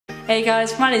Hey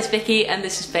guys, my name's Vicky and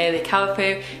this is Bailey at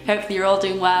Cavapoo. Hopefully you're all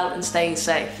doing well and staying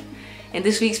safe. In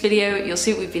this week's video, you'll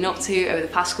see what we've been up to over the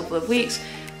past couple of weeks,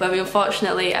 where we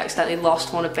unfortunately accidentally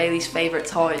lost one of Bailey's favourite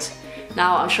toys.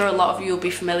 Now, I'm sure a lot of you will be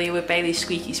familiar with Bailey's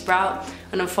squeaky sprout,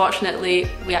 and unfortunately,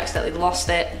 we accidentally lost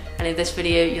it, and in this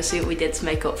video, you'll see what we did to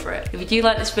make up for it. If you do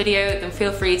like this video, then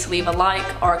feel free to leave a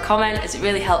like or a comment, as it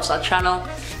really helps our channel,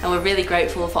 and we're really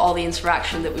grateful for all the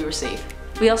interaction that we receive.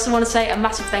 We also want to say a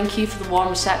massive thank you for the warm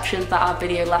reception that our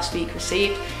video last week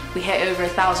received. We hit over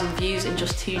 1,000 views in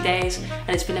just 2 days, and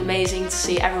it's been amazing to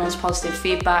see everyone's positive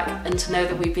feedback and to know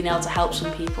that we've been able to help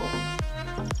some people.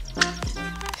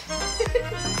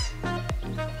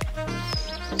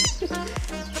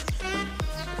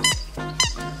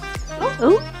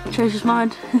 Oh, changed his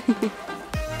mind.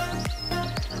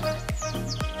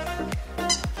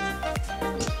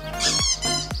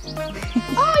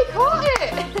 Oh, I caught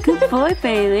it! Good boy,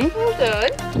 Bailey. Well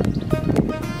done.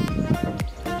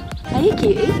 Hey,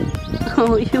 cutie.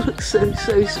 Oh, you look so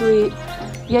sweet.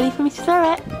 You ready for me to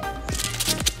throw it?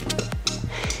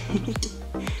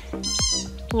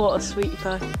 What a sweet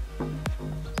pie.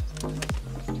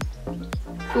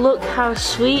 Look how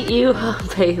sweet you are,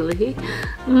 Bailey.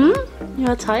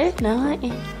 You're tired now, aren't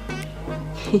you?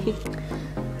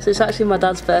 So it's actually my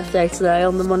dad's birthday today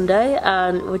on the Monday,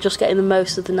 and we're just getting the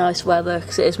most of the nice weather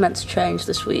because it is meant to change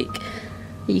this week.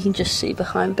 You can just see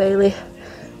behind Bailey.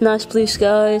 Nice blue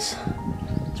skies.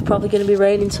 It's probably going to be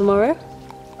raining tomorrow.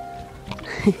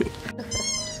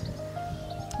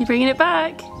 You bringing it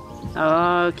back?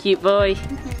 Oh, cute boy.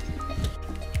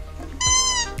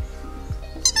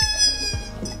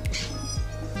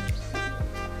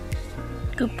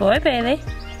 Good boy, Bailey.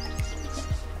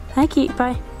 Hi, cute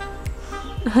boy.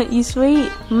 Aren't you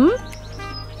sweet?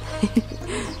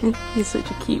 You're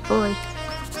such a cute boy.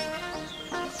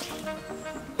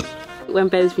 When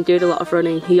Bailey's been doing a lot of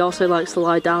running, he also likes to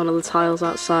lie down on the tiles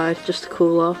outside just to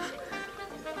cool off.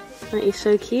 Aren't you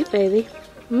so cute, Bailey?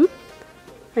 Aren't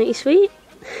you sweet?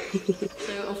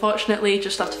 So unfortunately,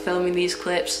 just after filming these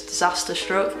clips, disaster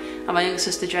struck, and my younger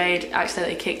sister Jade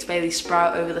accidentally kicked Bailey's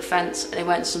sprout over the fence and it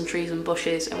went to some trees and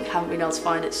bushes, and we haven't been able to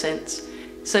find it since.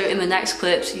 So in the next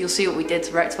clips, you'll see what we did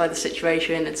to rectify the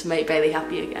situation and to make Bailey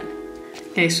happy again.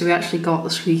 Okay, so we actually got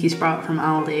the squeaky sprout from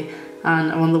Aldi,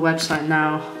 and I'm on the website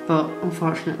now, but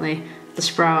unfortunately the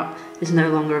sprout is no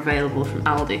longer available from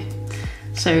Aldi.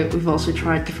 So we've also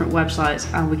tried different websites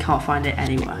and we can't find it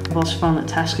anywhere. I've also found that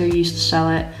Tesco used to sell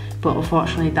it, but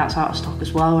unfortunately that's out of stock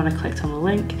as well when I clicked on the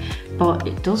link. But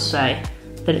it does say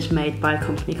that it's made by a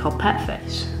company called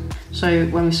Petface. So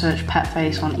when we search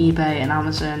Petface on eBay and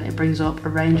Amazon, it brings up a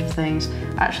range of things.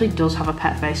 It actually does have a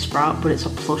Petface sprout, but it's a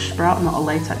plush sprout, not a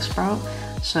latex sprout.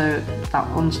 So that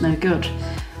one's no good.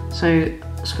 So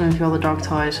scrolling through all the dog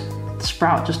toys, the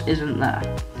sprout just isn't there.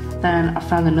 Then I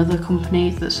found another company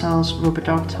that sells rubber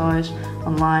dog toys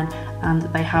online, and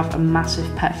they have a massive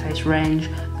Petface range,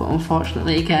 but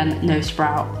unfortunately again, no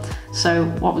sprout. So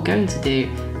what we're going to do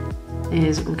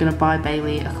is we're going to buy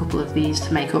Bailey a couple of these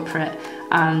to make up for it,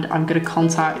 and I'm going to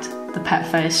contact the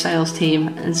Petface sales team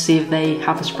and see if they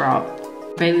have a sprout.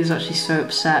 Bailey was actually so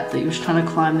upset that he was trying to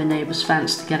climb the neighbour's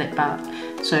fence to get it back.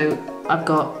 So I've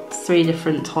got 3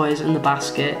 different toys in the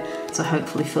basket to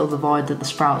hopefully fill the void that the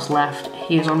sprouts left.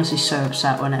 He was honestly so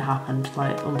upset when it happened,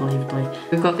 like unbelievably.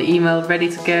 We've got the email ready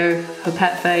to go for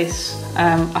Petface.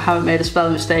 I haven't made a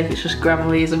spelling mistake, it's just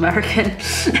Grammarly's American.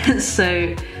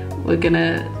 So we're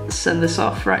gonna send this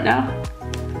off right now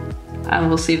and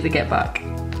we'll see if they get back.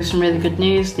 Some really good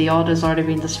news, the order's already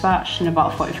been dispatched in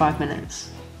about 45 minutes.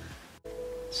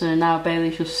 So now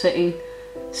Bailey's just sitting,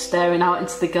 staring out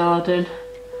into the garden,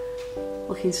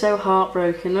 looking so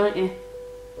heartbroken, aren't you?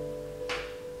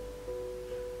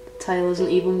 The tail isn't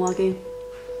even wagging.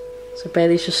 So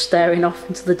Bailey's just staring off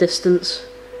into the distance,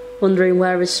 wondering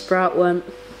where his sprout went.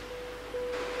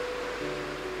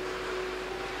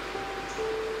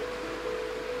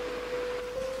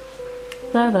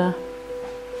 There.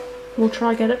 We'll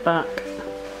try get it back.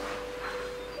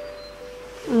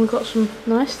 And we've got some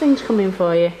nice things coming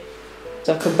for you.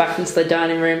 So I've come back into the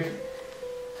dining room.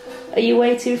 Are you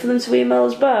waiting for them to email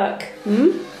us back?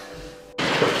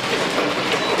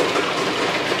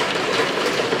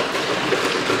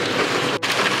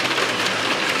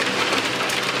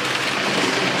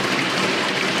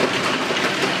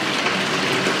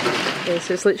 Okay,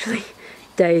 so it's literally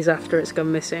days after it's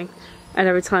gone missing. And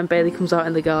every time Bailey comes out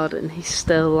in the garden, he's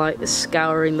still like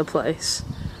scouring the place.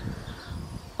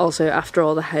 Also, after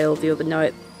all the hail the other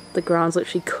night, the ground's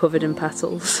literally covered in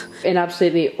petals. In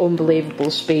absolutely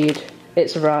unbelievable speed,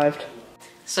 it's arrived.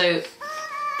 So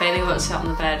Bailey won't sit on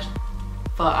the bed,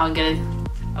 but I'm gonna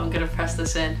I'm gonna press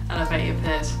this in and I bet it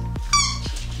appears.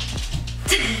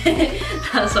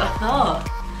 That's what I thought.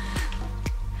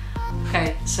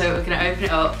 Okay, so we're gonna open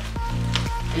it up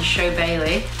and show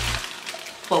Bailey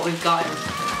what we've got.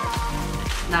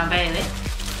 Now Bailey,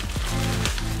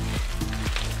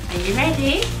 are you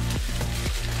ready?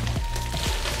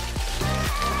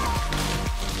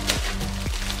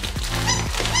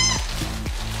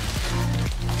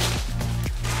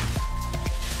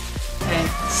 Okay,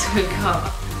 so we've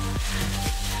got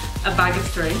a bag of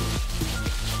 3.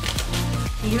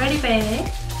 Are you ready, Bailey?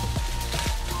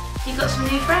 You got some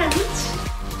new friends?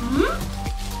 Hmm?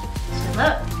 So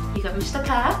look, you got Mr.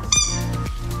 Pear.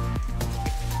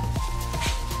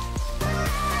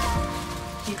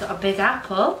 You got a big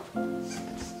apple.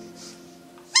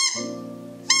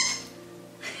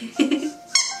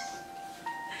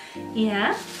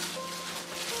 Yeah.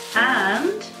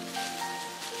 And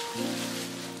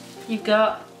you've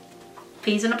got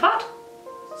peas in a pod.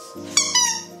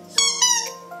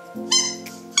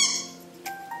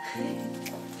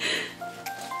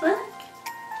 Look,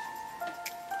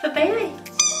 for Bailey.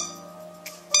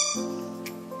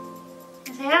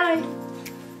 Say hi.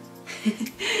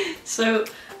 So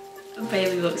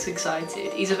Bailey looks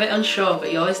excited. He's a bit unsure, but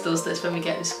he always does this when we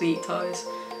get him squeak toys.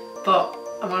 But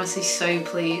I'm honestly so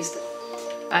pleased.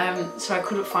 So I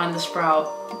couldn't find the sprout,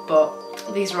 but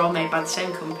these are all made by the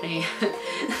same company.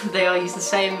 They all use the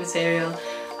same material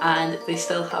and they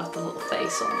still have the little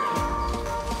face on them.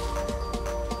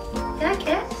 You like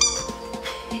it?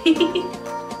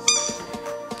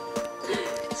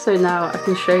 So now I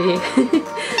can show you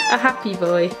a happy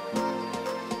boy.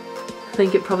 I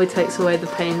think it probably takes away the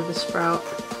pain of the sprout.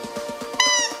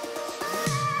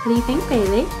 What do you think,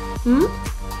 Bailey? Hmm?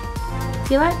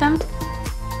 Do you like them?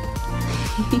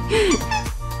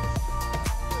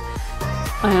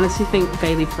 I honestly think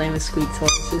Bailey playing with squeak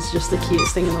toys is just the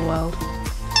cutest thing in the world.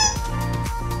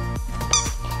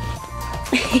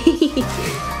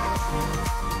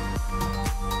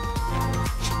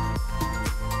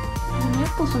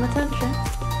 Pull some attention.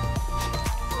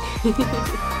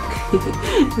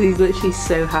 He's literally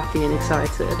so happy and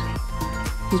excited.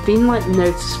 He's been like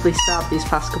noticeably sad these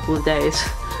past couple of days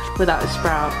without a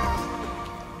sprout.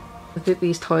 I think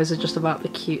these toys are just about the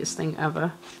cutest thing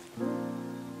ever.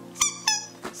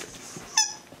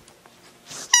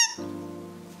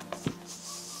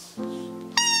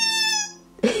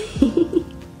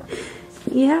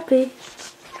 You happy?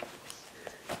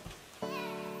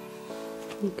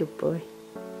 You good boy.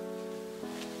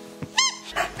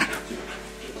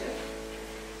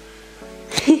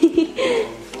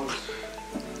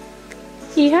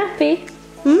 You happy?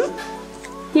 Hmm?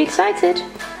 You excited?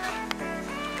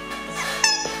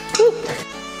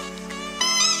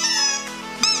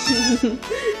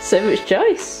 So much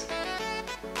choice.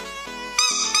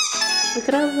 Look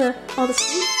at all the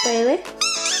sweets, Bailey.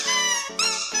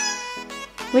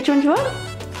 Which one do you want?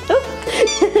 Oh.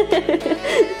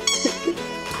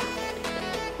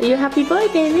 Are you a happy boy,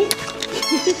 Bailey?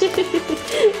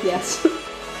 Yes.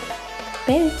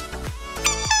 Bailey.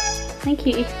 Thank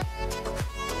you.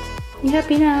 You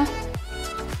happy now?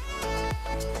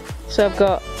 So I've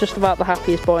got just about the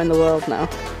happiest boy in the world now.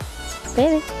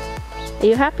 Bailey, are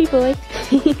you a happy boy?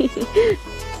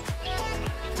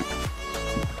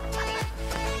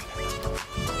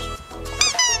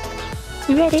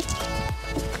 You ready?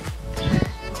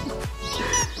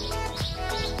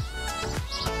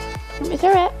 Let me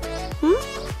throw it. Hmm?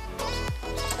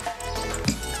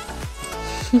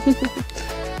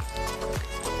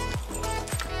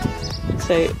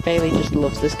 So Bailey just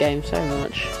loves this game so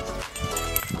much.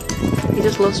 He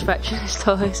just loves fetching his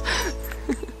toys.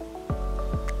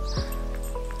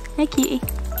 Hey cutie.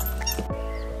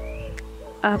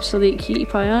 Absolute cutie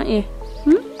pie, aren't you?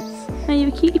 Hmm? Are you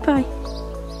a cutie pie?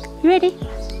 You ready?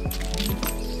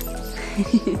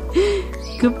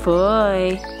 Good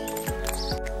boy.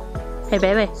 Hey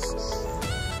baby.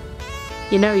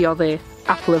 You know you're the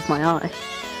apple of my eye.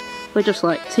 We're just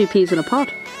like 2 peas in a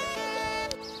pod.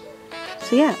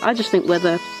 So yeah, I just think we're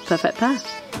the perfect pair.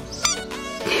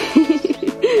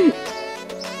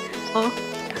 Oh,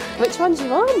 which one do you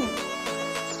want?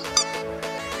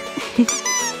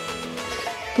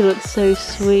 You look so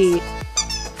sweet.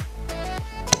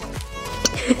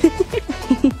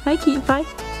 Hi cutie pie.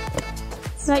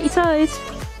 Like your toys?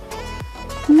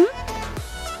 Hmm?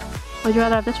 Would you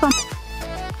rather have this one?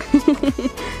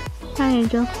 Hi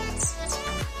Angel.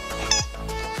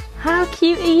 How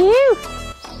cute are you?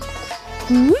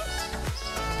 Hmm?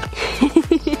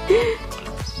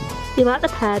 You like the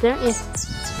pear, don't you?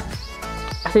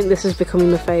 I think this is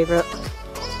becoming the favourite.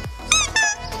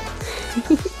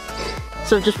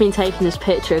 So I've just been taking this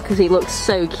picture because he looks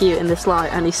so cute in this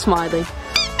light and he's smiling.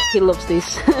 He loves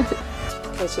these.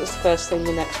 Okay, so it's the first thing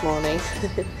the next morning.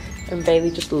 And Bailey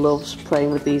just loves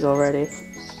playing with these already.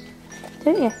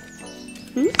 Don't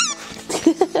you?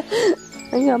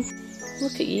 Hang on.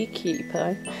 Look at you, cutie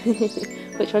pie.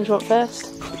 Which one do you want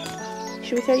first?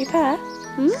 Should we throw your pair?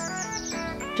 Do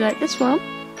you like this one?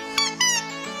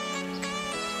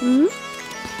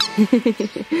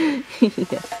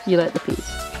 Yeah, you like the piece.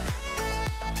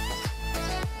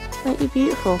 Aren't you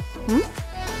beautiful?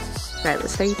 Right,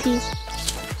 let's throw your teeth.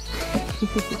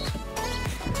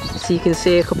 So you can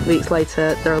see a couple of weeks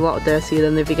later, they're a lot dirtier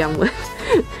than they began with.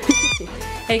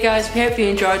 Hey guys, we hope you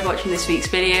enjoyed watching this week's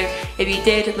video. If you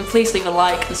did, then please leave a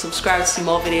like and subscribe to see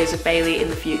more videos of Bailey in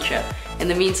the future. In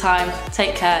the meantime,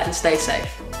 take care and stay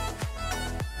safe.